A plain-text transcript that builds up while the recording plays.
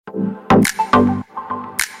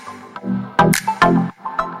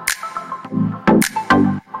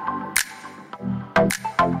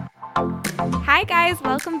guys,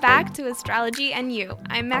 welcome back to Astrology and You.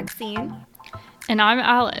 I'm Maxine. And I'm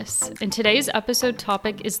Alice. And today's episode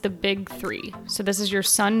topic is the big three. So this is your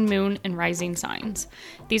sun, moon, and rising signs.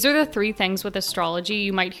 These are the three things with astrology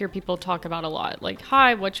you might hear people talk about a lot. Like,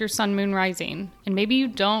 hi, what's your sun, moon, rising? And maybe you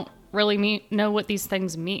don't really know what these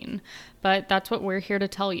things mean, but that's what we're here to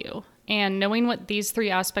tell you. And knowing what these three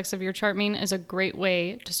aspects of your chart mean is a great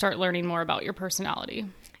way to start learning more about your personality.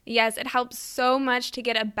 Yes, it helps so much to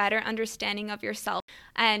get a better understanding of yourself,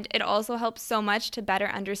 and it also helps so much to better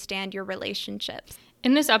understand your relationships.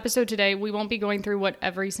 In this episode today, we won't be going through what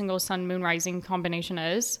every single sun, moon, rising combination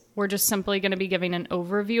is. We're just simply going to be giving an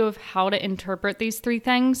overview of how to interpret these three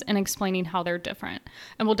things and explaining how they're different.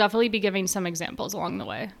 And we'll definitely be giving some examples along the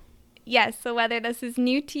way. Yes, so whether this is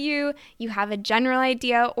new to you, you have a general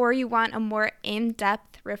idea, or you want a more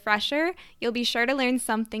in-depth refresher, you'll be sure to learn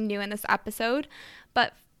something new in this episode.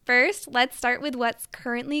 But first, let's start with what's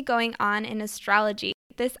currently going on in astrology.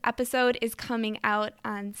 This episode is coming out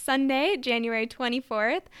on Sunday, January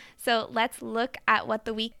 24th, so let's look at what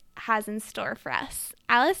the week has in store for us.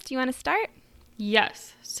 Alice, do you want to start?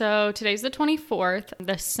 Yes. So today's the 24th.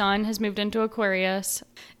 The sun has moved into Aquarius.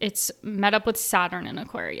 It's met up with Saturn in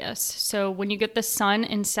Aquarius. So when you get the sun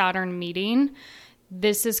and Saturn meeting,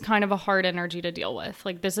 this is kind of a hard energy to deal with.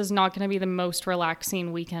 Like, this is not going to be the most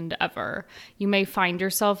relaxing weekend ever. You may find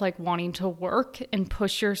yourself like wanting to work and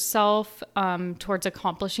push yourself towards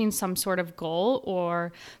accomplishing some sort of goal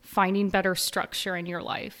or finding better structure in your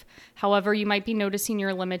life. However, you might be noticing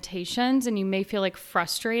your limitations and you may feel like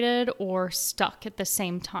frustrated or stuck at the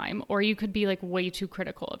same time, or you could be like way too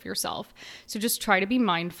critical of yourself. So just try to be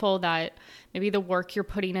mindful that maybe the work you're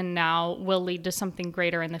putting in now will lead to something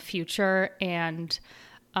greater in the future. And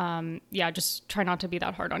just try not to be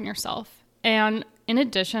that hard on yourself. And in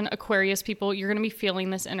addition, Aquarius people, you're going to be feeling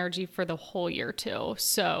this energy for the whole year too.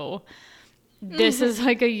 So this is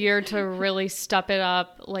like a year to really step it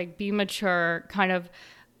up, like be mature, kind of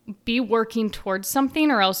be working towards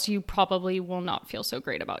something, or else you probably will not feel so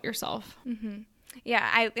great about yourself. Mm-hmm. Yeah,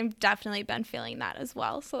 I've definitely been feeling that as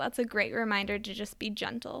well. So that's a great reminder to just be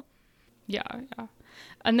gentle. Yeah.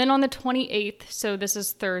 And then on the 28th, so this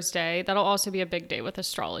is Thursday, that'll also be a big day with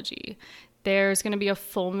astrology. There's going to be a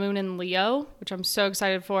full moon in Leo, which I'm so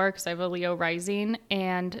excited for because I have a Leo rising.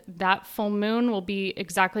 And that full moon will be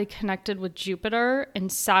exactly connected with Jupiter,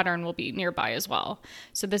 and Saturn will be nearby as well.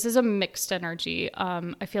 So this is a mixed energy.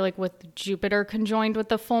 I feel like with Jupiter conjoined with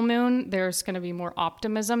the full moon, there's going to be more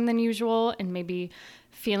optimism than usual and maybe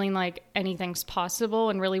feeling like anything's possible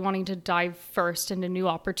and really wanting to dive first into new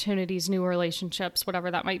opportunities, new relationships, whatever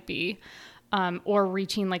that might be. Or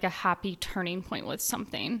reaching like a happy turning point with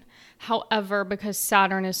something. However, because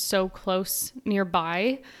Saturn is so close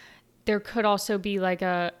nearby, there could also be like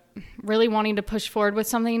a really wanting to push forward with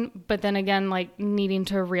something, but then again, like needing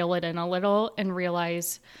to reel it in a little and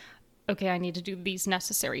realize, okay, I need to do these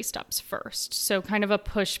necessary steps first. So kind of a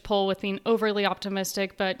push-pull with being overly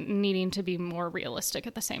optimistic, but needing to be more realistic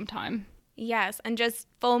at the same time. Yes, and just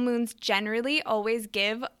full moons generally always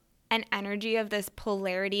give an energy of this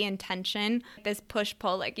polarity and tension, this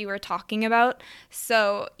push-pull like you were talking about.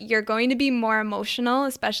 So you're going to be more emotional,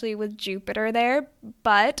 especially with Jupiter there,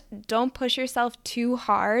 but don't push yourself too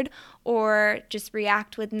hard or just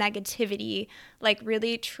react with negativity. Like,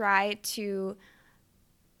 really try to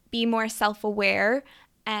be more self-aware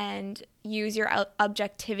and use your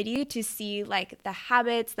objectivity to see like the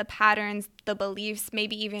habits, the patterns, the beliefs,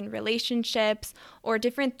 maybe even relationships or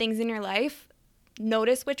different things in your life.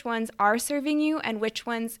 Notice which ones are serving you and which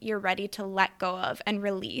ones you're ready to let go of and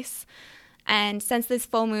release. And since this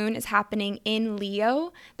full moon is happening in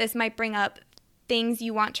Leo, this might bring up things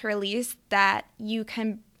you want to release that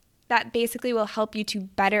basically will help you to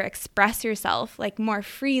better express yourself, like more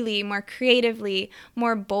freely, more creatively,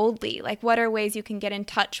 more boldly. Like, what are ways you can get in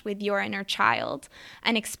touch with your inner child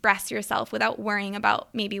and express yourself without worrying about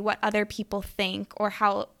maybe what other people think or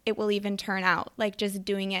how it will even turn out, like just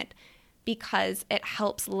doing it because it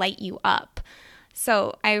helps light you up.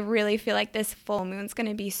 So I really feel like this full moon's going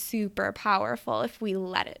to be super powerful if we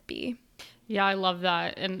let it be. Yeah, I love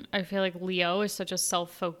that. And I feel like Leo is such a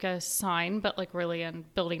self-focused sign, but like really in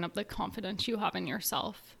building up the confidence you have in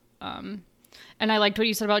yourself. And I liked what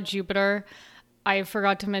you said about Jupiter. I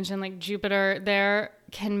forgot to mention, like, Jupiter there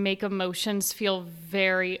can make emotions feel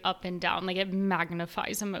very up and down. Like, it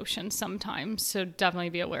magnifies emotions sometimes. So definitely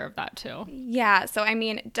be aware of that too. Yeah. So, I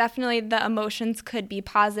mean, definitely the emotions could be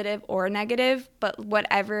positive or negative, but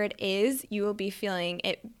whatever it is, you will be feeling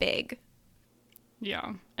it big.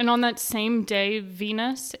 Yeah. And on that same day,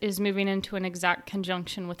 Venus is moving into an exact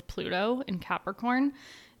conjunction with Pluto in Capricorn.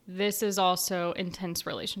 This is also intense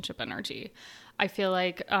relationship energy. I feel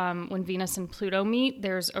like when Venus and Pluto meet,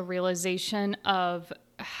 there's a realization of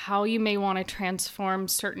how you may want to transform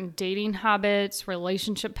certain dating habits,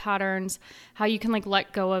 relationship patterns, how you can like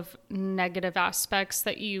let go of negative aspects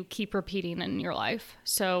that you keep repeating in your life.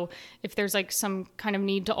 So if there's like some kind of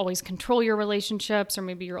need to always control your relationships, or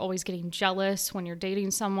maybe you're always getting jealous when you're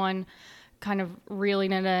dating someone, kind of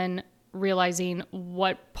reeling it in, realizing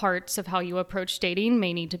what parts of how you approach dating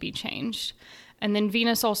may need to be changed. And then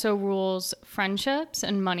Venus also rules friendships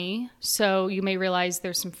and money. So you may realize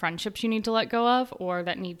there's some friendships you need to let go of or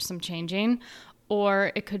that need some changing.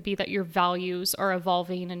 Or it could be that your values are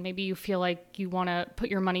evolving and maybe you feel like you want to put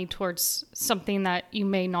your money towards something that you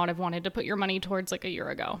may not have wanted to put your money towards like a year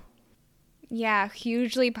ago. Yeah,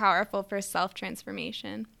 hugely powerful for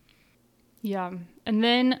self-transformation. Yeah. And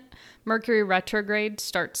then Mercury retrograde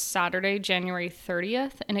starts Saturday, January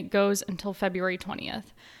 30th, and it goes until February 20th.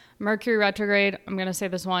 Mercury retrograde, I'm going to say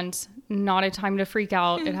this once, not a time to freak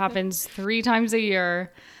out. It happens 3 times a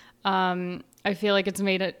year. I feel like it's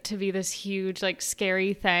made it to be this huge, like,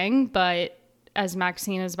 scary thing. But as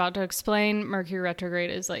Maxine is about to explain, Mercury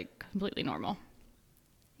retrograde is, like, completely normal.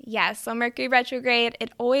 Yes, so Mercury retrograde,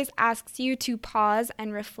 it always asks you to pause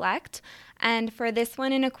and reflect. And for this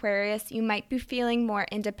one in Aquarius, you might be feeling more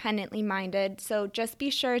independently minded. So just be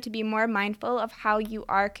sure to be more mindful of how you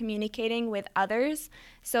are communicating with others.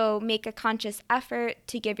 So make a conscious effort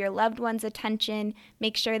to give your loved ones attention,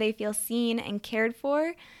 make sure they feel seen and cared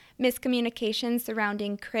for. Miscommunications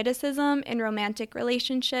surrounding criticism in romantic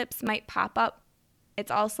relationships might pop up. It's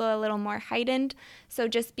also a little more heightened. So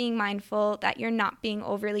just being mindful that you're not being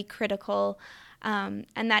overly critical, and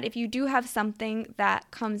that if you do have something that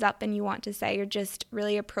comes up and you want to say, you're just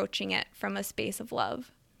really approaching it from a space of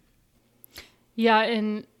love. Yeah,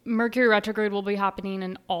 and Mercury retrograde will be happening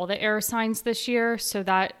in all the air signs this year. So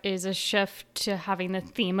that is a shift to having the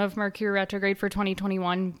theme of Mercury retrograde for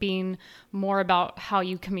 2021 being more about how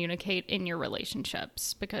you communicate in your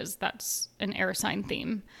relationships, because that's an air sign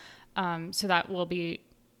theme. So that will be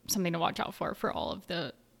something to watch out for all of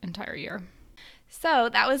the entire year. So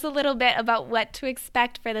that was a little bit about what to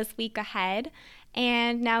expect for this week ahead.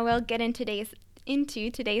 And now we'll get into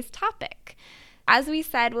today's topic. As we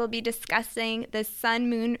said, we'll be discussing the sun,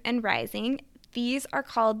 moon, and rising. These are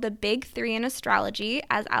called the big 3 in astrology,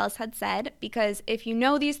 as Alice had said, because if you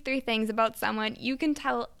know these 3 things about someone, you can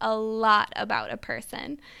tell a lot about a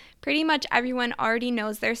person. Pretty much everyone already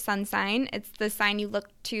knows their sun sign. It's the sign you look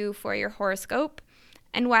to for your horoscope.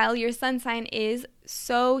 And while your sun sign is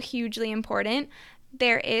so hugely important,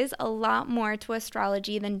 there is a lot more to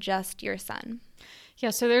astrology than just your sun. Yeah,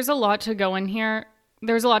 so there's a lot to go in here.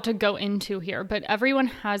 There's a lot to go into here, but everyone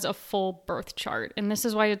has a full birth chart. And this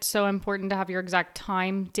is why it's so important to have your exact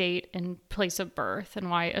time, date, and place of birth, and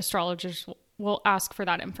why astrologers will ask for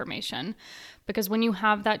that information. Because when you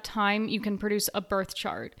have that time, you can produce a birth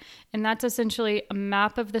chart. And that's essentially a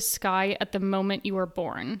map of the sky at the moment you were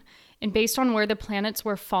born. And based on where the planets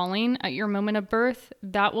were falling at your moment of birth,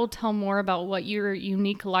 that will tell more about what your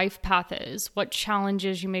unique life path is, what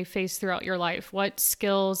challenges you may face throughout your life, what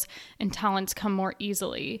skills and talents come more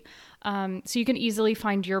easily. So you can easily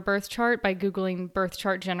find your birth chart by Googling birth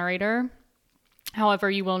chart generator. However,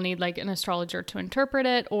 you will need like an astrologer to interpret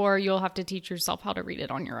it, or you'll have to teach yourself how to read it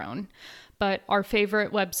on your own. But our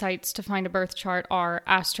favorite websites to find a birth chart are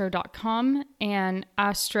astro.com and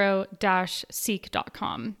astro-seek.com.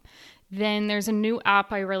 Then there's a new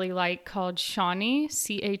app I really like called Chani,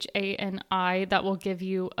 Chani, that will give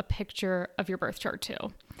you a picture of your birth chart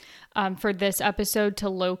too. For this episode, to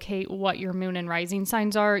locate what your moon and rising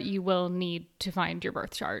signs are, you will need to find your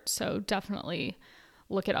birth chart. So definitely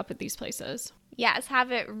look it up at these places. Yes,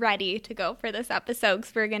 have it ready to go for this episode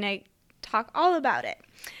because we're going to talk all about it.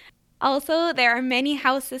 Also, there are many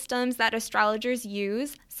house systems that astrologers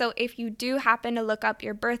use. So if you do happen to look up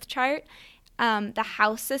your birth chart, the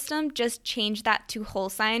house system, just change that to whole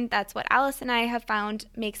sign. That's what Alice and I have found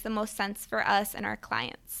makes the most sense for us and our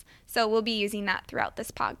clients. So we'll be using that throughout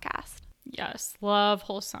this podcast. Yes, love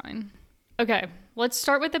whole sign. Okay, let's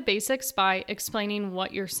start with the basics by explaining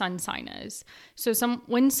what your sun sign is. So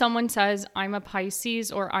when someone says, I'm a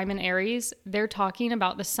Pisces or I'm an Aries, they're talking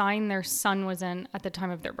about the sign their sun was in at the time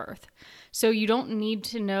of their birth. So you don't need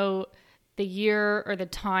to know the year or the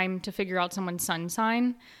time to figure out someone's sun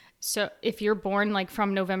sign. So if you're born like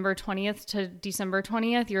from November 20th to December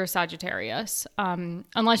 20th, you're a Sagittarius.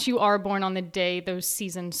 Unless you are born on the day those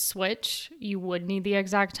seasons switch, you would need the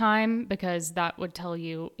exact time because that would tell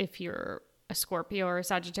you if you're a Scorpio or a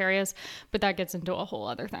Sagittarius, but that gets into a whole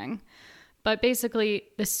other thing. But basically,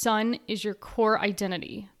 the sun is your core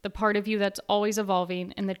identity, the part of you that's always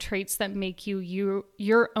evolving and the traits that make you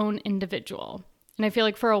your own individual. And I feel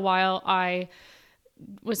like for a while I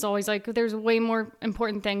was always like, there's way more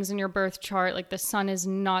important things in your birth chart. Like the sun is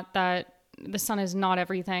not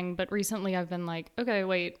everything. But recently I've been like, okay,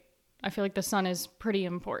 wait, I feel like the sun is pretty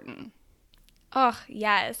important. Oh,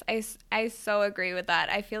 yes. I so agree with that.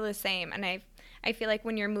 I feel the same. And I feel like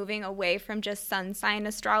when you're moving away from just sun sign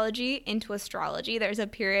astrology into astrology, there's a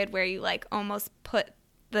period where you like almost put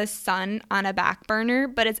the sun on a back burner,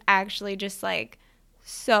 but it's actually just like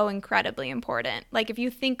so incredibly important. Like if you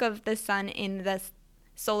think of the sun in the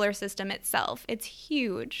solar system itself, it's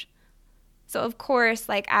huge. So of course,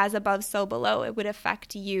 like as above, so below, it would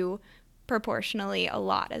affect you proportionally a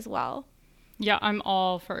lot as well. Yeah, I'm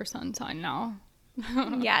all for sun sign now.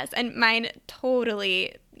 Yes, and mine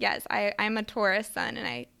totally, yes, I'm a Taurus sun and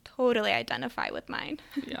I totally identify with mine.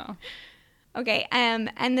 Yeah. Okay,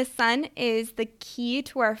 and the sun is the key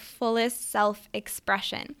to our fullest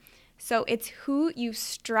self-expression. So it's who you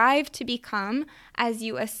strive to become as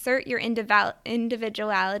you assert your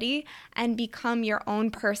individuality and become your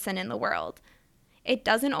own person in the world. It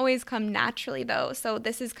doesn't always come naturally, though. So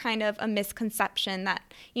this is kind of a misconception that,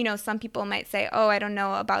 some people might say, oh, I don't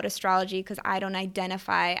know about astrology because I don't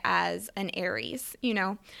identify as an Aries,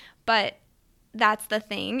 But that's the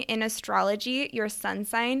thing. In astrology, your sun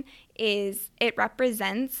sign it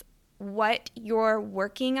represents what you're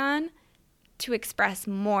working on to express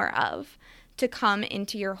more of, to come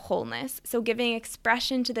into your wholeness. So giving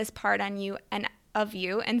expression to this part on you and of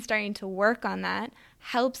you and starting to work on that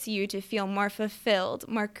helps you to feel more fulfilled,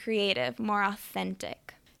 more creative, more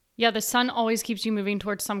authentic. Yeah, the sun always keeps you moving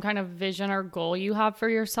towards some kind of vision or goal you have for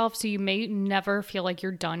yourself. So you may never feel like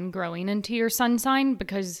you're done growing into your sun sign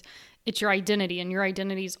because it's your identity, and your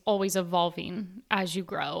identity is always evolving as you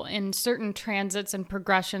grow. And certain transits and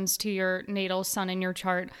progressions to your natal sun in your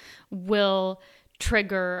chart will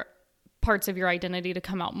trigger parts of your identity to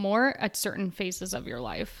come out more at certain phases of your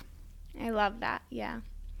life. I love that. Yeah.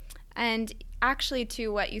 And actually,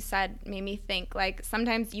 too, what you said made me think, like,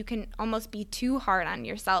 sometimes you can almost be too hard on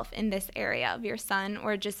yourself in this area of your sun,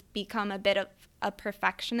 or just become a bit of a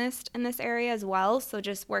perfectionist in this area as well. So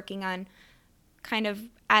just working on kind of,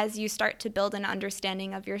 as you start to build an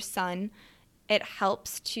understanding of your sun, it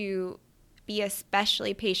helps to be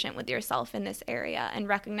especially patient with yourself in this area and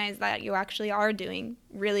recognize that you actually are doing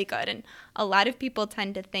really good. And a lot of people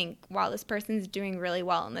tend to think, wow, this person's doing really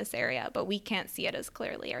well in this area, but we can't see it as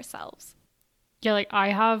clearly ourselves. Yeah, like I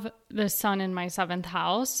have the sun in my 7th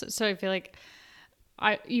house, so I feel like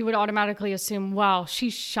you would automatically assume, wow, she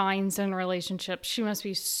shines in relationships. She must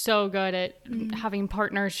be so good at having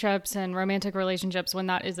partnerships and romantic relationships, when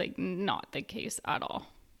that is like not the case at all.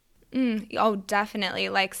 Oh, definitely.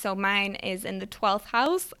 Like, so mine is in the 12th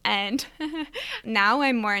house, and now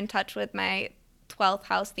I'm more in touch with my 12th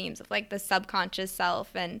house themes of like the subconscious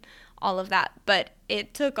self and all of that. But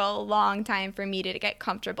it took a long time for me to get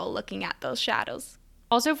comfortable looking at those shadows.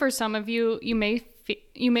 Also, for some of you, you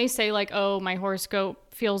may say like, oh, my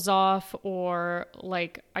horoscope feels off, or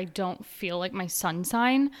like I don't feel like my sun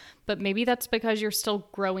sign, but maybe that's because you're still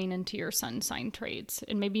growing into your sun sign traits,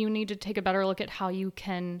 and maybe you need to take a better look at how you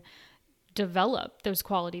can develop those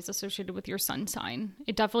qualities associated with your sun sign.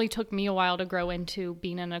 It definitely took me a while to grow into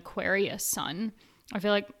being an Aquarius sun. I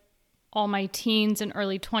feel like all my teens and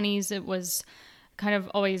early 20s, it was kind of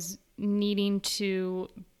always needing to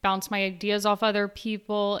bounce my ideas off other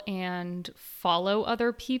people and follow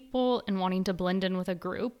other people and wanting to blend in with a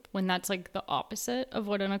group, when that's like the opposite of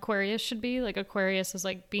what an Aquarius should be. Like Aquarius is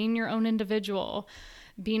like being your own individual,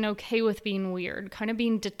 being okay with being weird, kind of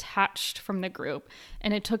being detached from the group.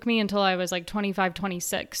 And it took me until I was like 25,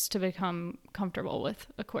 26 to become comfortable with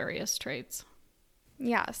Aquarius traits.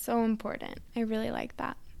 Yeah, so important. I really like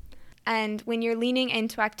that. And when you're leaning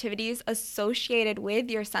into activities associated with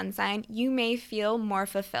your sun sign, you may feel more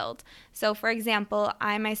fulfilled. So for example,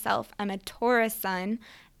 I myself am a Taurus sun,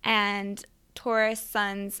 and Taurus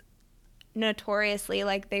suns notoriously,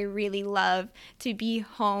 like, they really love to be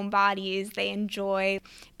homebodies. They enjoy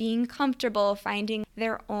being comfortable, finding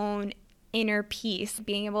their own inner peace,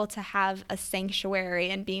 being able to have a sanctuary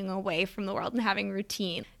and being away from the world and having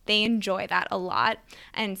routine. They enjoy that a lot.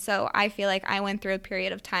 And so I feel like I went through a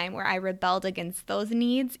period of time where I rebelled against those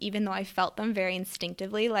needs, even though I felt them very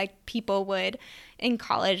instinctively. Like, people would in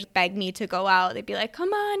college beg me to go out. They'd be like,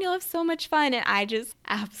 come on, you'll have so much fun. And I just,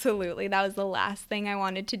 absolutely, that was the last thing I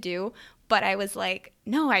wanted to do. But I was like,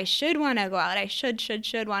 no, I should want to go out. I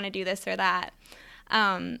should want to do this or that.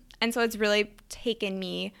 And so it's really taken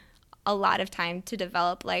me a lot of time to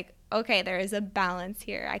develop, like, okay, there is a balance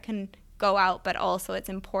here. I can go out, but also it's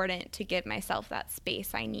important to give myself that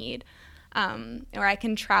space I need. Or I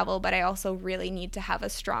can travel, but I also really need to have a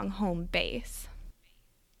strong home base.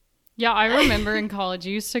 Yeah, I remember in college,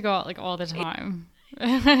 you used to go out like all the time.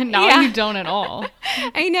 Now you don't at all.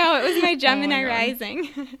 I know. It was my Gemini God. rising.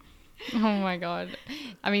 Oh my God.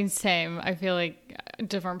 I mean, same. I feel like a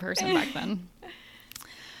different person back then.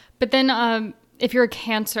 But then if you're a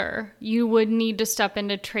Cancer, you would need to step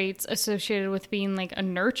into traits associated with being like a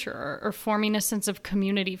nurturer or forming a sense of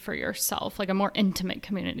community for yourself, like a more intimate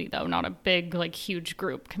community though, not a big, like huge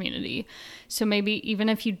group community. So maybe even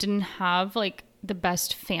if you didn't have like the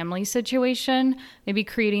best family situation, maybe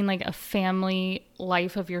creating like a family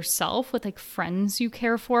life of yourself with like friends you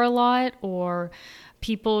care for a lot or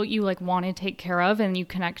people you like want to take care of and you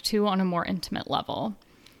connect to on a more intimate level.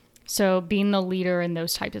 So being the leader in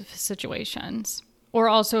those types of situations. Or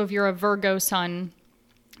also if you're a Virgo sun,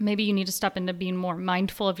 maybe you need to step into being more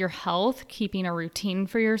mindful of your health, keeping a routine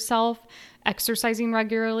for yourself, exercising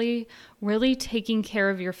regularly, really taking care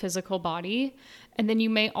of your physical body. And then you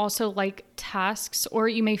may also like tasks, or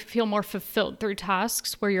you may feel more fulfilled through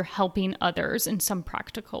tasks where you're helping others in some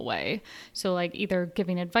practical way. So like either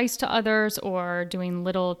giving advice to others or doing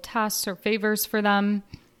little tasks or favors for them.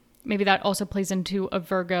 Maybe that also plays into a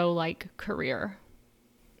Virgo-like career.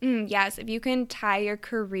 Yes, if you can tie your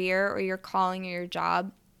career or your calling or your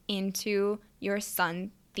job into your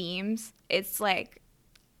sun themes, it's like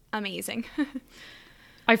amazing.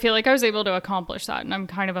 I feel like I was able to accomplish that, and I'm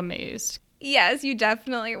kind of amazed. Yes, you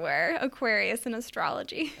definitely were. Aquarius in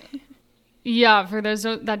astrology. Yeah, for those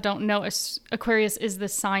that don't know, Aquarius is the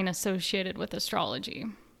sign associated with astrology.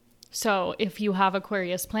 So if you have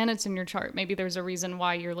Aquarius planets in your chart, maybe there's a reason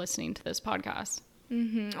why you're listening to this podcast.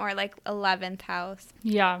 Or like 11th house.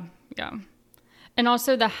 Yeah. And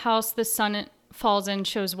also the house the sun falls in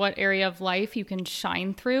shows what area of life you can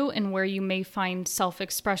shine through and where you may find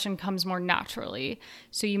self-expression comes more naturally.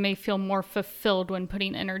 So you may feel more fulfilled when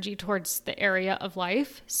putting energy towards the area of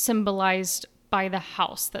life symbolized by the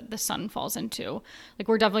house that the sun falls into. Like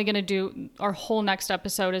we're definitely going to do our whole next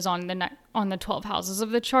episode is on the 12 houses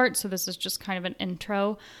of the chart. So this is just kind of an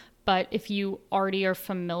intro. But if you already are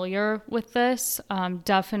familiar with this,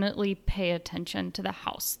 definitely pay attention to the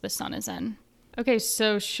house the sun is in. Okay,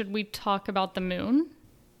 so should we talk about the moon?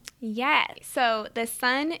 Yeah. So the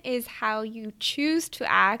sun is how you choose to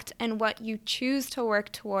act and what you choose to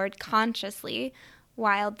work toward consciously,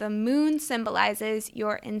 while the moon symbolizes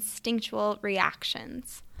your instinctual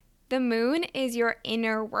reactions. The moon is your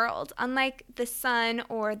inner world. Unlike the sun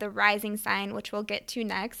or the rising sign, which we'll get to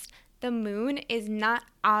next, the moon is not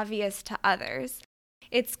obvious to others.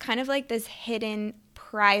 It's kind of like this hidden,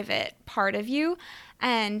 private part of you,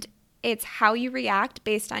 and it's how you react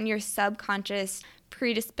based on your subconscious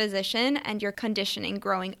predisposition and your conditioning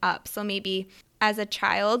growing up. So maybe as a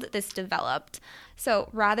child, this developed. So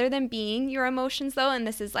rather than being your emotions, though, and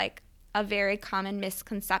this is like a very common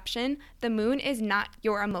misconception, the moon is not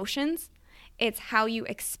your emotions. It's how you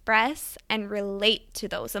express and relate to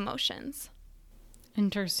those emotions.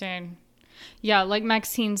 Interesting. Yeah, like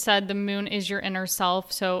Maxine said, the moon is your inner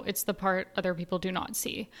self, so it's the part other people do not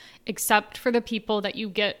see, except for the people that you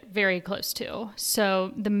get very close to.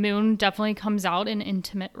 So the moon definitely comes out in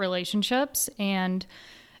intimate relationships, and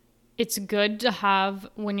it's good to have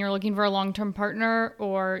when you're looking for a long-term partner,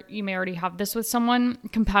 or you may already have this with someone,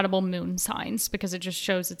 compatible moon signs, because it just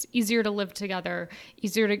shows it's easier to live together,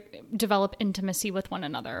 easier to develop intimacy with one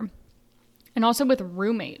another. And also with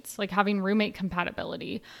roommates, like having roommate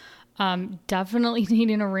compatibility. Definitely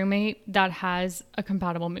needing a roommate that has a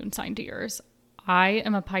compatible moon sign to yours. I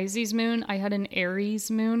am a Pisces moon. I had an Aries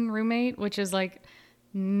moon roommate, which is like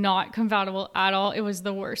not compatible at all. It was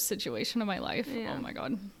the worst situation of my life. Yeah. Oh my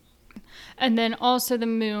God. And then also the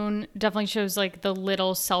moon definitely shows like the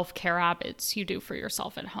little self-care habits you do for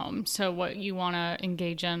yourself at home. So what you want to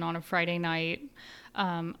engage in on a Friday night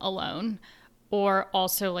alone. Or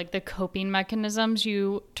also like the coping mechanisms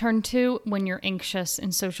you turn to when you're anxious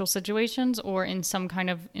in social situations or in some kind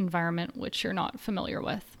of environment which you're not familiar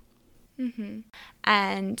with. Mm-hmm.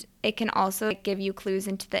 And it can also give you clues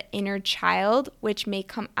into the inner child, which may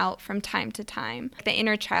come out from time to time. The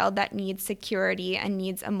inner child that needs security and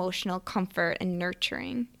needs emotional comfort and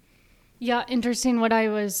nurturing. Yeah, interesting. What I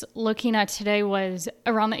was looking at today was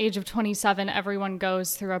around the age of 27, everyone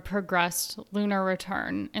goes through a progressed lunar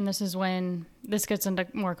return. And this is when this gets into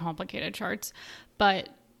more complicated charts. But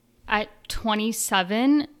at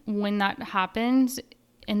 27, when that happens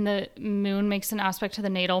and the moon makes an aspect to the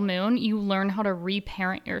natal moon, you learn how to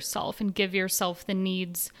reparent yourself and give yourself the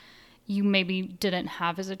needs you maybe didn't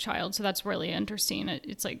have as a child. So that's really interesting.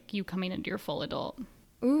 It's like you coming into your full adult.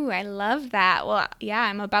 Ooh, I love that. Well, yeah,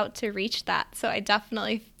 I'm about to reach that. So I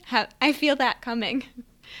definitely I feel that coming.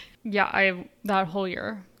 Yeah, this whole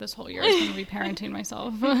year is going to be parenting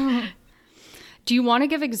myself. Do you want to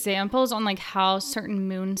give examples on like how certain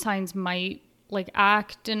moon signs might like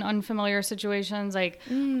act in unfamiliar situations? Like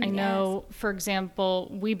I know, for example,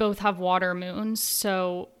 we both have water moons,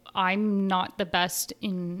 so I'm not the best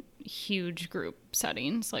in huge group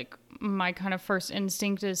settings. Like my kind of first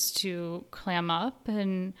instinct is to clam up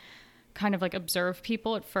and kind of like observe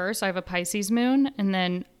people at first. I have a Pisces moon, and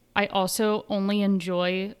then I also only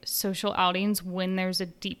enjoy social outings when there's a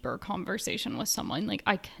deeper conversation with someone. Like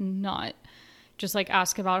I cannot just like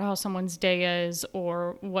ask about how someone's day is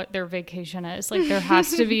or what their vacation is. Like there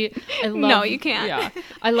has to be, no, you can't. Yeah.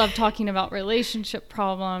 I love talking about relationship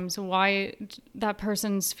problems, why that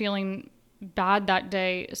person's feeling bad that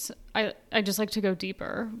day. I just like to go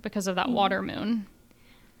deeper because of that water moon.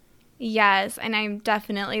 Yes, and I'm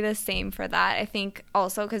definitely the same for that. I think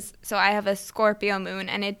also so I have a Scorpio moon,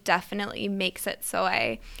 and it definitely makes it so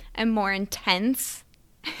I am more intense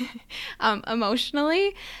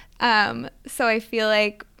emotionally. So I feel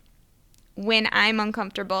like when I'm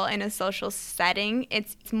uncomfortable in a social setting,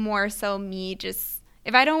 it's more so me just,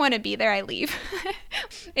 if I don't want to be there, I leave.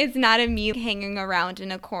 It's not a me hanging around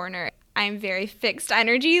in a corner. I'm very fixed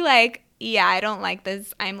energy, like, yeah, I don't like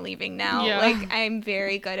this, I'm leaving now. Yeah. Like, I'm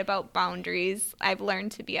very good about boundaries. I've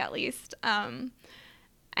learned to be, at least.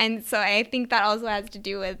 And so I think that also has to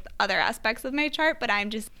do with other aspects of my chart, but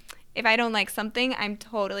I'm just, if I don't like something, I'm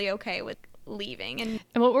totally okay with leaving. And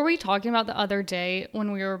what were we talking about the other day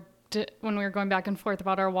when we were going back and forth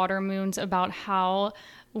about our water moons, about how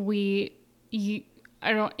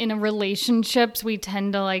in relationships, we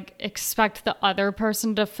tend to like expect the other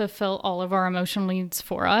person to fulfill all of our emotional needs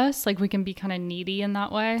for us. Like we can be kind of needy in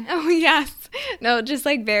that way. Oh, yes. No, just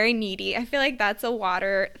like very needy. I feel like that's a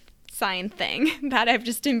water sign thing that I've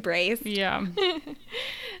just embraced. Yeah.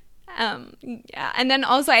 Yeah. And then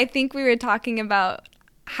also I think we were talking about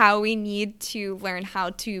how we need to learn how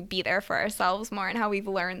to be there for ourselves more, and how we've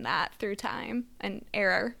learned that through time and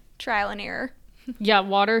error, trial and error. Yeah,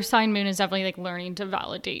 water sign moon is definitely like learning to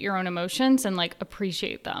validate your own emotions and like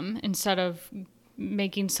appreciate them instead of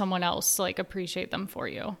making someone else like appreciate them for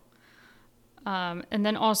you. And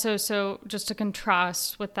then also, so just to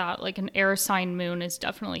contrast with that, like an air sign moon is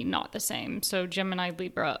definitely not the same. So Gemini,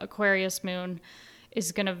 Libra, Aquarius moon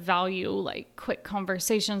is going to value like quick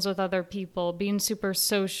conversations with other people, being super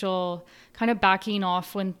social, kind of backing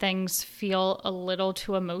off when things feel a little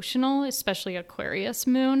too emotional, especially Aquarius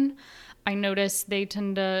moon. I notice they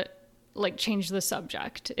tend to like change the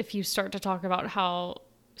subject if you start to talk about how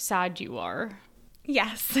sad you are.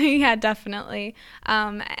 Yes, yeah, definitely.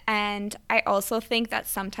 And I also think that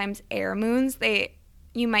sometimes air moons,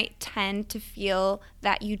 you might tend to feel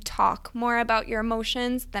that you talk more about your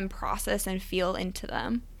emotions than process and feel into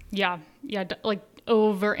them. Yeah, like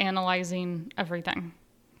over analyzing everything.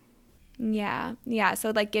 Yeah.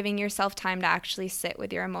 So like giving yourself time to actually sit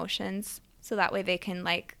with your emotions, so that way they can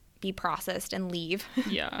like be processed and leave.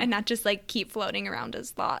 Yeah. And not just like keep floating around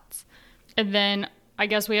as thoughts. And then I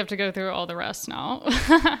guess we have to go through all the rest now.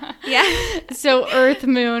 Yeah. So Earth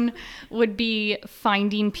Moon would be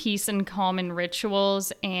finding peace and calm in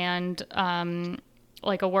rituals and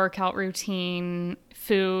like a workout routine,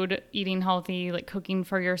 food, eating healthy, like cooking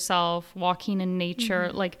for yourself, walking in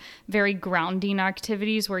nature, like very grounding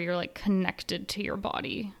activities where you're like connected to your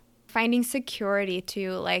body. Finding security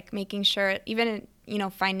too, like making sure even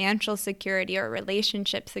financial security or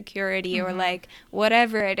relationship security or like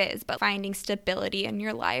whatever it is, but finding stability in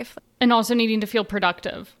your life. And also needing to feel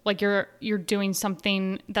productive, like you're doing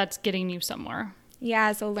something that's getting you somewhere.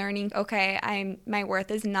 Yeah, so learning, okay, my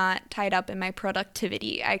worth is not tied up in my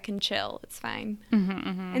productivity. I can chill. It's fine.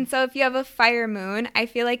 And so if you have a fire moon, I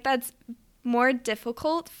feel like that's more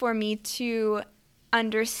difficult for me to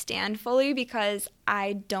understand fully, because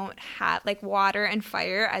I don't have, like, water and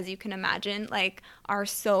fire, as you can imagine, like, are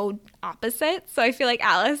so opposite. So I feel like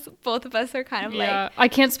Alice, both of us are kind of like... I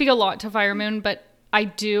can't speak a lot to fire moon, but I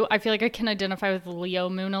feel like I can identify with Leo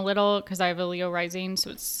moon a little because I have a Leo rising,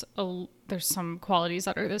 so there's some qualities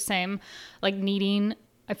that are the same. Like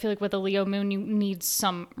I feel like with a Leo moon, you need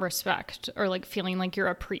some respect or like feeling like you're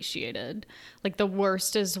appreciated. Like the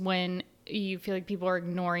worst is when you feel like people are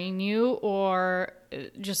ignoring you or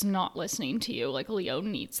just not listening to you. Like Leo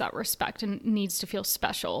needs that respect and needs to feel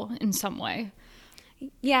special in some way.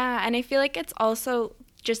 Yeah, and I feel like it's also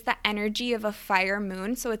just the energy of a fire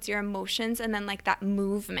moon. So it's your emotions and then like that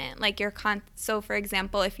movement. Like so for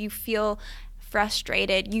example, if you feel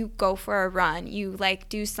frustrated, you go for a run, you like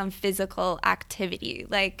do some physical activity.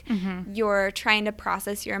 Like you're trying to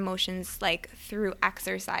process your emotions like through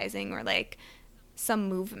exercising or like some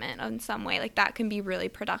movement in some way. Like that can be really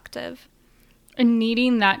productive. And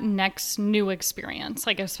needing that next new experience,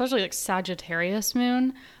 like especially like Sagittarius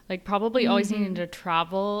moon, like probably always needing to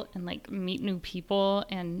travel and like meet new people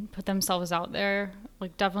and put themselves out there.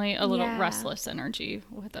 Like definitely a little restless energy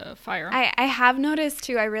with a fire. I have noticed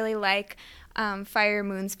too, I really like fire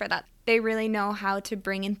moons for that. They really know how to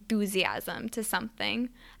bring enthusiasm to something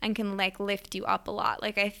and can like lift you up a lot.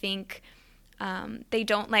 Like I think they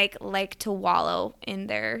don't like to wallow in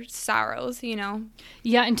their sorrows, you know?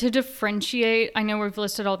 Yeah, and to differentiate, I know we've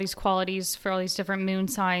listed all these qualities for all these different moon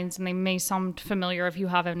signs, and they may sound familiar if you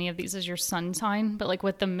have any of these as your sun sign, but like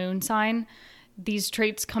with the moon sign, these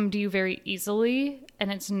traits come to you very easily,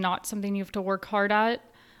 and it's not something you have to work hard at.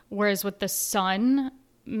 Whereas with the sun,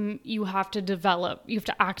 you have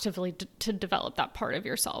to actively to develop that part of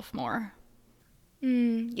yourself more.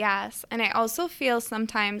 Yes. And I also feel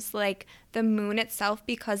sometimes like the moon itself,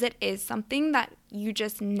 because it is something that you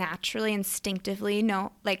just naturally, instinctively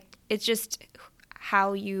know, like it's just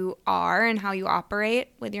how you are and how you operate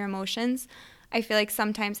with your emotions. I feel like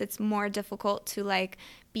sometimes it's more difficult to like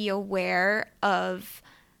be aware of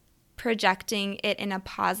projecting it in a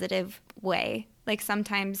positive way. Like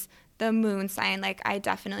sometimes the moon sign, like I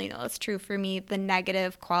definitely know it's true for me, the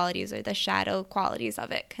negative qualities or the shadow qualities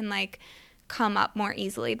of it can like come up more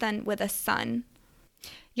easily than with a sun.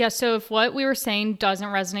 Yeah, so if what we were saying doesn't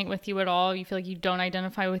resonate with you at all, you feel like you don't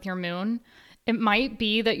identify with your moon, it might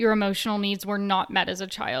be that your emotional needs were not met as a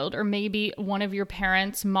child, or maybe one of your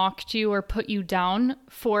parents mocked you or put you down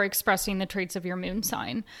for expressing the traits of your moon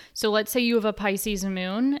sign. So let's say you have a Pisces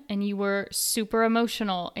moon and you were super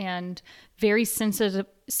emotional and very sensitive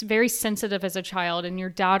as a child, and your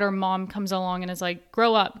dad or mom comes along and is like,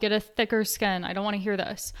 grow up, get a thicker skin, I don't want to hear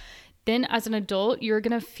this. Then as an adult, you're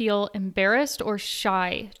going to feel embarrassed or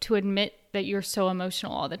shy to admit that you're so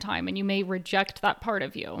emotional all the time, and you may reject that part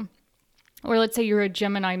of you. Or let's say you're a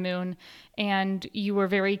Gemini moon and you were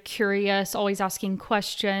very curious, always asking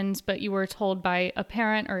questions, but you were told by a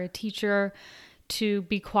parent or a teacher to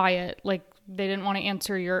be quiet, like they didn't want to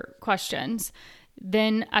answer your questions.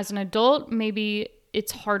 Then as an adult, maybe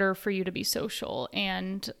it's harder for you to be social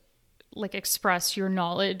and like express your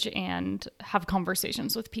knowledge and have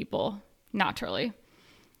conversations with people naturally.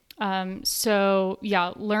 So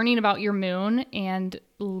yeah, learning about your moon and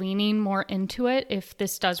leaning more into it, if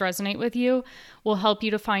this does resonate with you, will help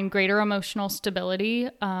you to find greater emotional stability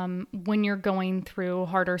when you're going through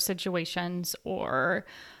harder situations or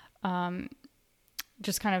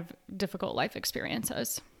just kind of difficult life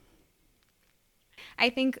experiences. I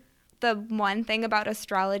think the one thing about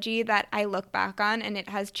astrology that I look back on and it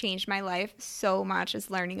has changed my life so much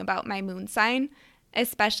is learning about my moon sign,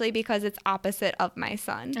 especially because it's opposite of my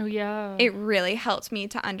sun. Oh, yeah. It really helped me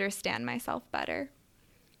to understand myself better.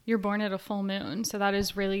 You're born at a full moon, so that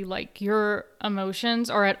is really like your emotions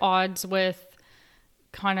are at odds with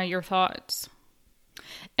kind of your thoughts.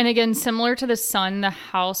 And again, similar to the sun, the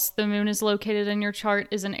house the moon is located in your chart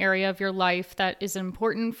is an area of your life that is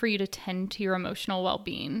important for you to tend to your emotional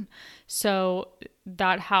well-being. So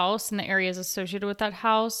that house and the areas associated with that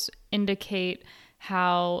house indicate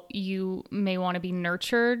how you may want to be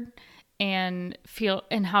nurtured and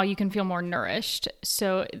how you can feel more nourished.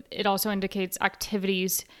 So it also indicates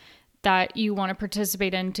activities that you want to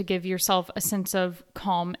participate in to give yourself a sense of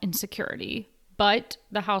calm and security. But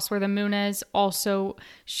the house where the moon is also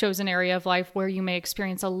shows an area of life where you may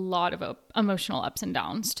experience a lot of emotional ups and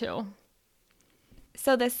downs too.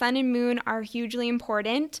 So the sun and moon are hugely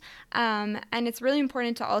important, and it's really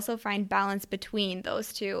important to also find balance between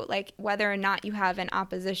those two, like whether or not you have an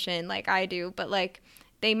opposition like I do, but like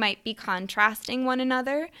they might be contrasting one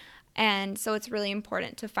another, and so it's really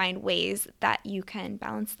important to find ways that you can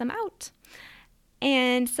balance them out.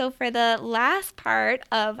 And so for the last part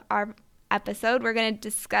of our episode, we're going to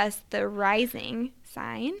discuss the rising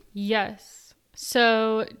sign. Yes.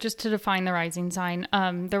 So just to define the rising sign,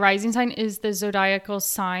 the rising sign is the zodiacal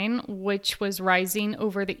sign which was rising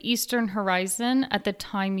over the eastern horizon at the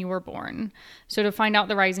time you were born. So to find out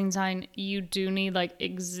the rising sign, you do need like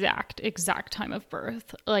exact time of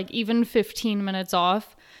birth. Like even 15 minutes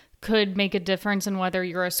off could make a difference in whether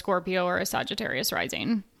you're a Scorpio or a Sagittarius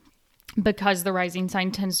rising, because the rising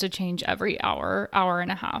sign tends to change every hour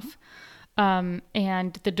and a half.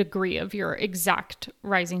 And the degree of your exact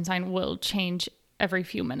rising sign will change every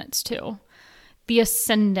few minutes too. The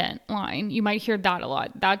ascendant line, you might hear that a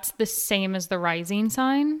lot. That's the same as the rising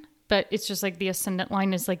sign, but it's just like the ascendant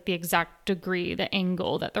line is like the exact degree, the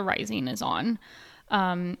angle that the rising is on.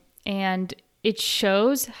 And it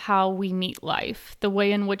shows how we meet life, the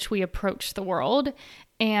way in which we approach the world,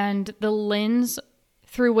 and the lens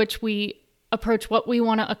through which we approach what we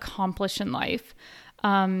want to accomplish in life.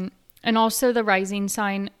 And also the rising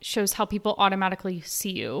sign shows how people automatically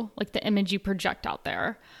see you, like the image you project out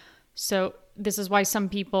there. So this is why some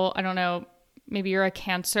people, I don't know, maybe you're a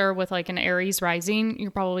Cancer with like an Aries rising, you're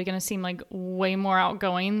probably going to seem like way more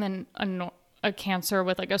outgoing than a Cancer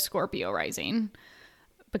with like a Scorpio rising,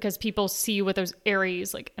 because people see you with those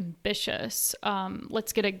Aries, like ambitious,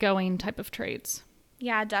 let's get it going type of traits.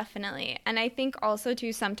 Yeah, definitely. And I think also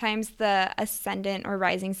too, sometimes the ascendant or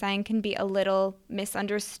rising sign can be a little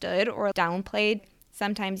misunderstood or downplayed.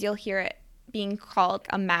 Sometimes you'll hear it being called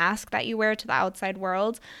a mask that you wear to the outside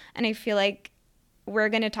world. And I feel like we're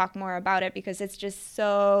going to talk more about it because it's just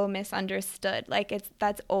so misunderstood. Like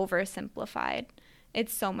that's oversimplified.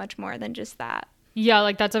 It's so much more than just that. Yeah,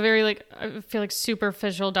 like that's a very like, I feel like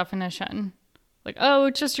superficial definition. Like, oh,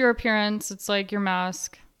 it's just your appearance. It's like your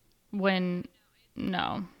mask. When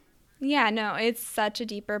no. Yeah, no, it's such a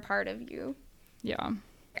deeper part of you. Yeah.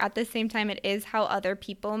 At the same time, it is how other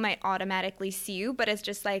people might automatically see you, but it's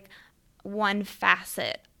just like one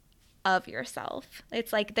facet of yourself.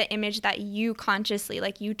 It's like the image that you consciously,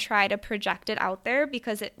 like you try to project it out there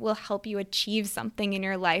because it will help you achieve something in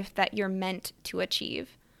your life that you're meant to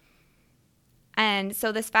achieve. And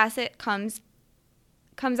so this facet comes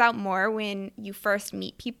out more when you first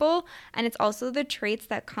meet people, and it's also the traits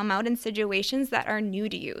that come out in situations that are new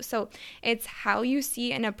to you. So it's how you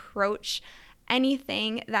see and approach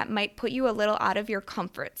anything that might put you a little out of your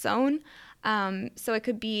comfort zone. So it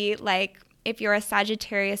could be like if you're a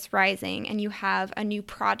Sagittarius rising and you have a new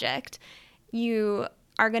project, you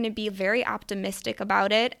are going to be very optimistic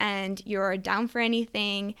about it and you're down for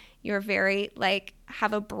anything. You're very like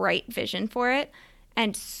have a bright vision for it.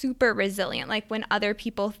 And super resilient. Like when other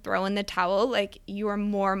people throw in the towel, like you are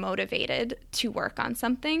more motivated to work on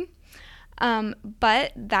something.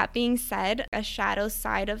 But that being said, a shadow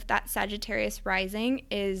side of that Sagittarius rising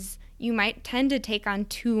is you might tend to take on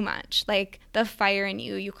too much. Like the fire in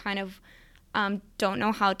you, you kind of don't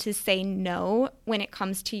know how to say no when it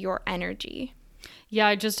comes to your energy.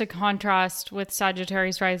 Yeah, just a contrast with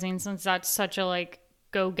Sagittarius rising, since that's such a like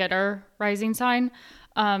go-getter rising sign.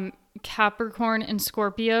 Capricorn and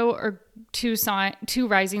Scorpio are two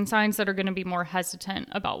rising signs that are going to be more hesitant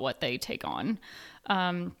about what they take on.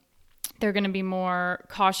 They're going to be more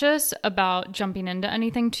cautious about jumping into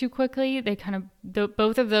anything too quickly. They kind of,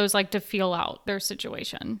 both of those like to feel out their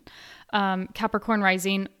situation. Capricorn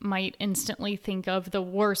rising might instantly think of the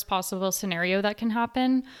worst possible scenario that can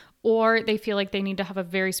happen, or they feel like they need to have a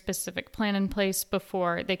very specific plan in place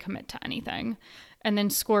before they commit to anything. And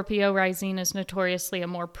then Scorpio rising is notoriously a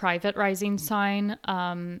more private rising sign.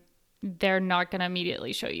 They're not going to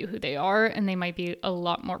immediately show you who they are, and they might be a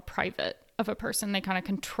lot more private of a person. They kind of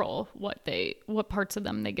control what parts of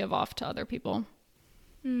them they give off to other people.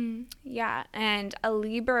 Yeah, and a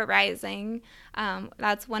Libra rising,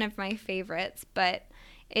 that's one of my favorites, but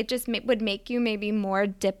it just would make you maybe more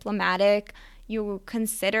diplomatic. You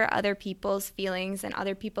consider other people's feelings and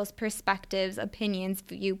other people's perspectives, opinions,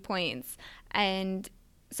 viewpoints. And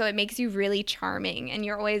so it makes you really charming. And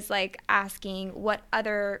you're always like asking what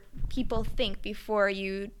other people think before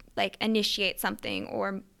you like initiate something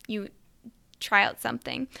or you try out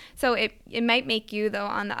something. So it might make you, though,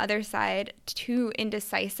 on the other side, too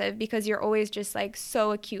indecisive because you're always just like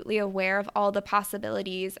so acutely aware of all the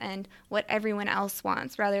possibilities and what everyone else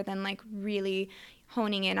wants rather than like really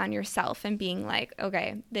honing in on yourself and being like,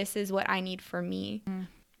 okay, this is what I need for me.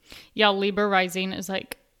 Yeah, Libra rising is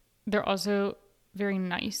like, they're also very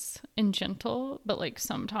nice and gentle, but like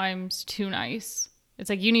sometimes too nice. It's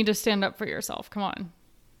like you need to stand up for yourself. Come on.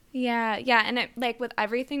 Yeah. And like with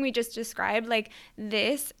everything we just described, like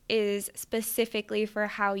this is specifically for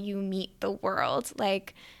how you meet the world.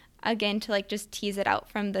 Like, again, to like just tease it out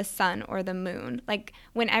from the sun or the moon. Like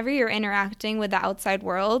whenever you're interacting with the outside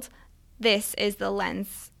world, this is the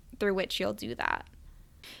lens through which you'll do that.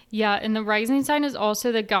 Yeah, and the rising sign is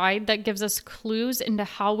also the guide that gives us clues into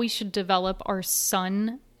how we should develop our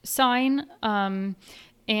sun sign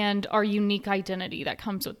and our unique identity that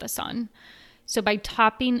comes with the sun. So by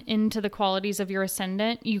tapping into the qualities of your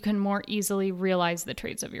ascendant, you can more easily realize the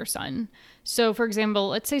traits of your sun. So for example,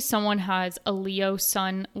 let's say someone has a Leo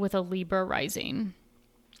sun with a Libra rising.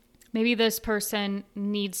 Maybe this person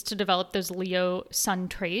needs to develop those Leo sun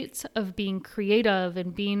traits of being creative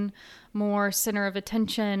and being more center of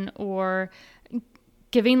attention, or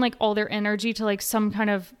giving like all their energy to like some kind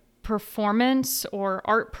of performance or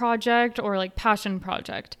art project or like passion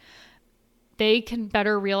project. They can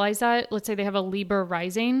better realize that. Let's say they have a Libra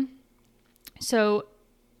rising. So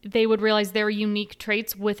they would realize their unique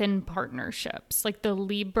traits within partnerships. Like the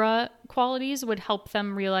Libra qualities would help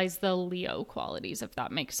them realize the Leo qualities, if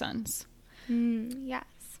that makes sense. Yes.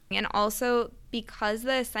 And also, because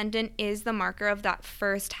the ascendant is the marker of that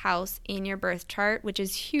first house in your birth chart, which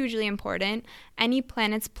is hugely important, any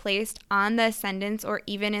planets placed on the ascendants or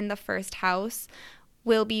even in the first house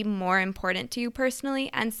will be more important to you personally.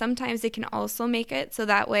 And sometimes it can also make it so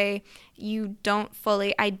that way you don't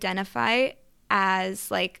fully identify as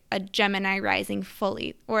like a Gemini rising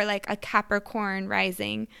fully or like a Capricorn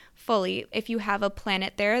rising fully if you have a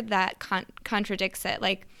planet there that contradicts it.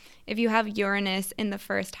 Like if you have Uranus in the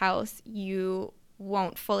first house, you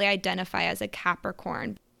won't fully identify as a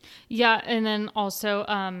Capricorn. Yeah, and then also,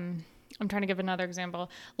 I'm trying to give another example.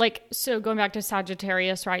 Like, so going back to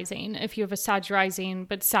Sagittarius rising, if you have a Sag rising,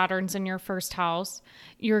 but Saturn's in your first house,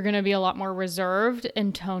 you're going to be a lot more reserved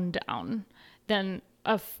and toned down than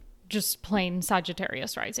just plain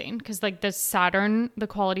Sagittarius rising. Because like the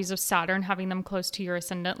qualities of Saturn, having them close to your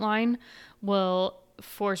ascendant line will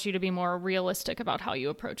force you to be more realistic about how you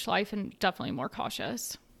approach life and definitely more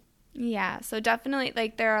cautious. Yeah, so definitely,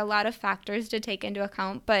 like, there are a lot of factors to take into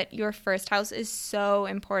account, but your first house is so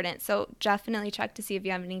important. So definitely check to see if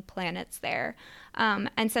you have any planets there.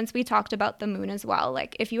 And since we talked about the moon as well,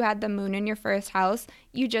 like, if you had the moon in your first house,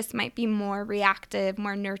 you just might be more reactive,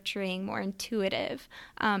 more nurturing, more intuitive,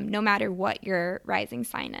 no matter what your rising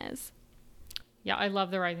sign is. Yeah, I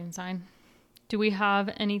love the rising sign. Do we have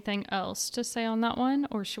anything else to say on that one,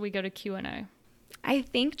 or should we go to Q&A? I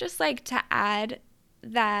think just, like, to add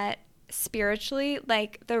that spiritually,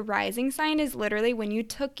 like the rising sign is literally when you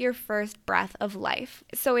took your first breath of life.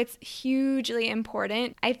 So it's hugely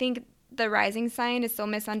important. I think the rising sign is so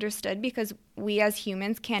misunderstood because we as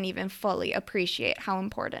humans can't even fully appreciate how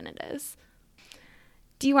important it is.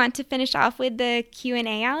 Do you want to finish off with the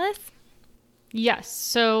Q&A, Alice? Yes.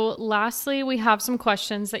 So lastly, we have some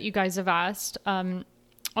questions that you guys have asked. I'll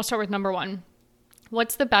start with number 1.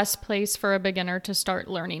 What's the best place for a beginner to start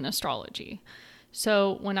learning astrology?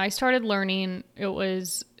 So when I started learning, it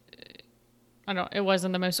wasn't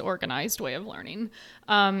the most organized way of learning.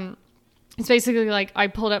 It's basically like I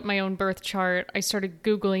pulled up my own birth chart. I started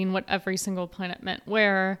Googling what every single planet meant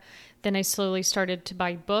where. Then I slowly started to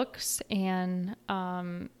buy books, and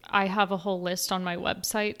I have a whole list on my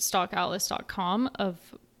website, stalkalice.com, of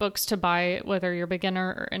books to buy, whether you're beginner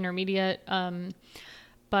or intermediate.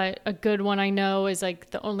 But a good one I know is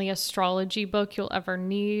like the only astrology book you'll ever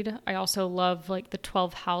need. I also love like the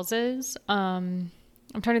 12 houses. I'm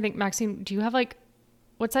trying to think, Maxine, do you have like,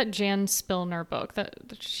 what's that Jan Spilner book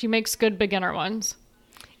that she makes good beginner ones?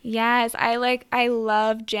 Yes, I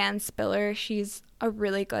love Jan Spiller. She's a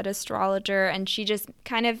really good astrologer, and she just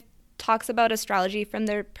kind of talks about astrology from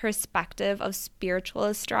the perspective of spiritual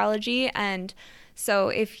astrology. And so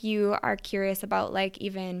if you are curious about like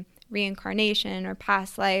even reincarnation or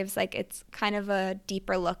past lives, like it's kind of a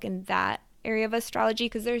deeper look in that area of astrology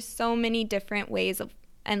because there's so many different ways of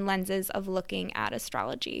and lenses of looking at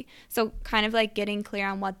astrology. So kind of like getting clear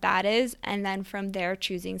on what that is, and then from there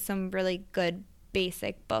choosing some really good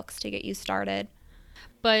basic books to get you started.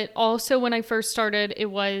 But also when I first started, it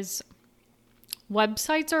was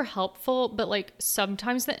websites are helpful, but like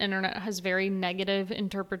sometimes the internet has very negative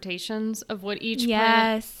interpretations of what each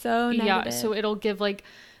planet. So negative. Yeah, so it'll give like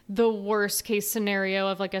the worst case scenario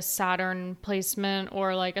of like a Saturn placement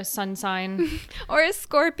or like a sun sign or a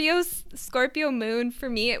Scorpio moon. For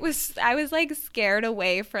me, I was like scared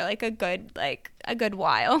away for like a good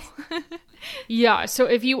while. Yeah, so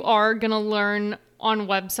if you are gonna learn on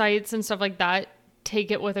websites and stuff like that,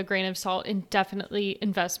 take it with a grain of salt and definitely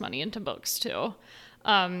invest money into books too.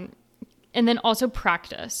 And then also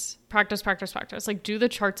practice. Like do the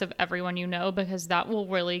charts of everyone you know, because that will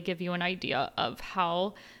really give you an idea of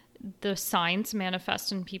how the signs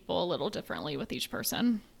manifest in people a little differently with each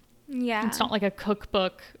person. Yeah. It's not like a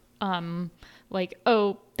cookbook, like,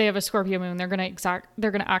 oh, they have a Scorpio moon, they're gonna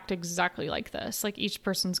act exactly like this. Like each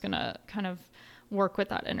person's gonna kind of work with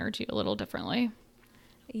that energy a little differently.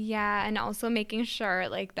 Yeah, and also making sure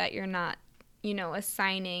like that you're not,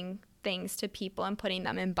 assigning things to people and putting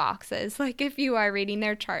them in boxes. Like if you are reading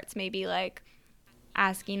their charts, maybe like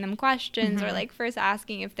asking them questions or like first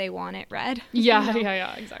asking if they want it read. Yeah,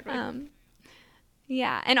 exactly.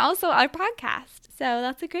 Yeah, and also our podcast. So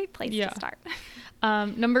that's a great place to start.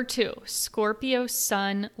 Number 2, Scorpio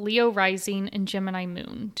sun, Leo rising, and Gemini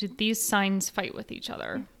moon. Do these signs fight with each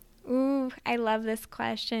other? Ooh, Ooh, I love this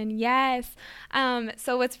question. Yes.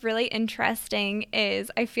 So what's really interesting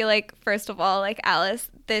is I feel like, first of all, like Alice,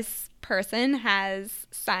 this person has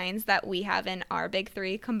signs that we have in our big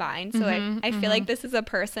three combined. So I feel like this is a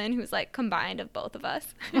person who's like combined of both of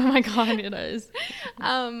us. Oh my God, it is.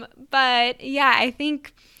 But yeah, I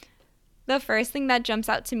think the first thing that jumps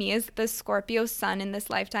out to me is the Scorpio sun in this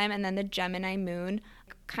lifetime and then the Gemini moon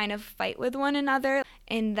kind of fight with one another,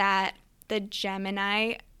 in that the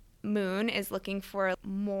Gemini moon is looking for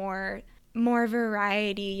more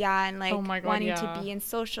variety, and like wanting to be in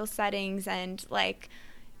social settings and like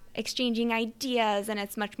exchanging ideas, and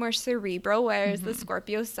it's much more cerebral, whereas the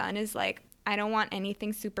Scorpio sun is like, I don't want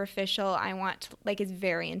anything superficial. I want like, it's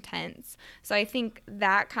very intense. So I think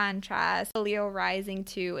that contrast, Leo rising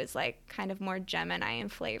too, is like kind of more Gemini in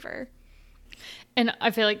flavor. And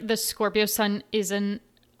I feel like the Scorpio sun isn't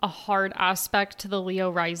a hard aspect to the Leo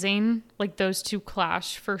rising. Like those two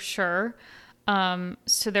clash for sure.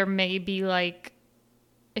 So there may be like,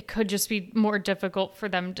 it could just be more difficult for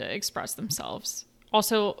them to express themselves.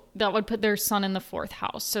 Also, that would put their sun in the 4th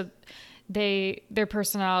house. So their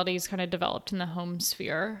personalities kind of developed in the home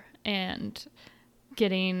sphere and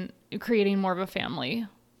creating more of a family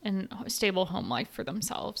and stable home life for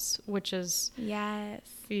themselves, which is,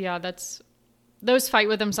 those fight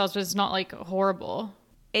with themselves, but it's not like horrible.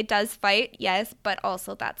 It does fight, yes, but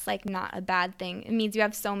also that's like not a bad thing. It means you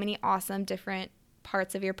have so many awesome different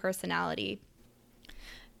parts of your personality.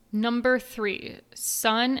 Number 3,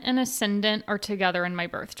 sun and ascendant are together in my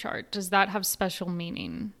birth chart. Does that have special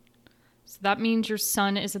meaning? So that means your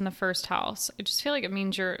sun is in the 1st house. I just feel like it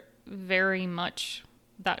means you're very much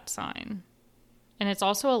that sign. And it's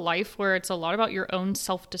also a life where it's a lot about your own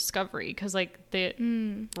self-discovery, because like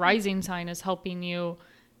the rising sign is helping you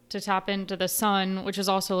to tap into the sun, which is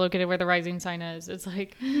also located where the rising sign is. It's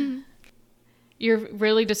like you're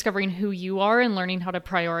really discovering who you are and learning how to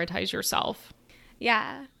prioritize yourself.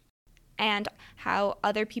 Yeah. And how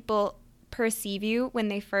other people perceive you when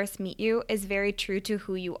they first meet you is very true to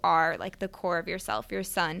who you are, like the core of yourself, your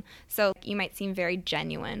sun. So you might seem very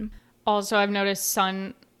genuine. Also, I've noticed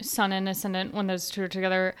sun and ascendant, when those two are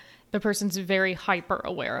together, the person's very hyper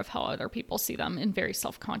aware of how other people see them and very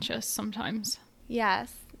self-conscious sometimes.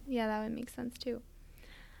 Yes. Yeah, that would make sense too.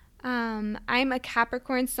 I'm a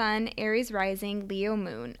Capricorn sun, Aries rising, Leo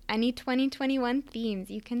moon. Any 2021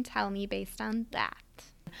 themes you can tell me based on that?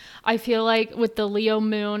 I feel like with the Leo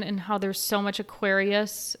moon and how there's so much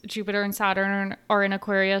Aquarius, Jupiter and Saturn are in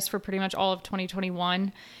Aquarius for pretty much all of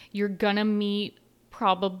 2021, you're gonna meet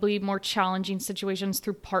probably more challenging situations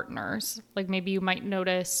through partners. Like maybe you might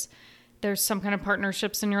notice there's some kind of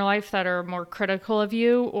partnerships in your life that are more critical of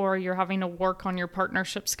you, or you're having to work on your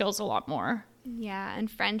partnership skills a lot more. Yeah, and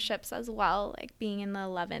friendships as well, like being in the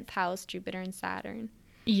 11th house, Jupiter and Saturn.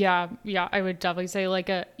 Yeah, I would definitely say like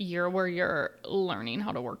a year where you're learning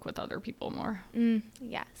how to work with other people more.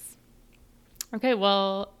 Yes. Okay,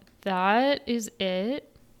 well, that is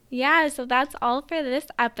it. Yeah, so that's all for this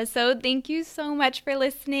episode. Thank you so much for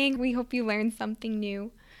listening. We hope you learned something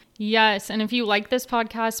new. Yes, and if you like this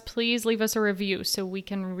podcast, please leave us a review so we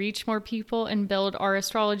can reach more people and build our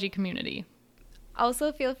astrology community.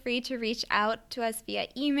 Also, feel free to reach out to us via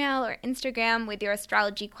email or Instagram with your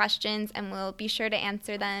astrology questions, and we'll be sure to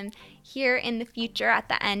answer them here in the future at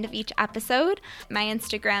the end of each episode. My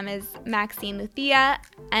Instagram is Maxine Luthia,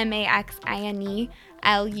 MaxineLuzia.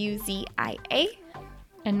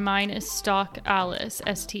 And mine is Stalk Alice,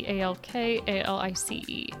 StalkAlice.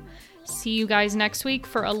 See you guys next week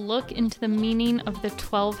for a look into the meaning of the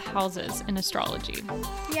 12 houses in astrology.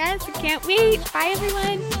 Yes, I can't wait. Bye,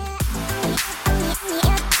 everyone.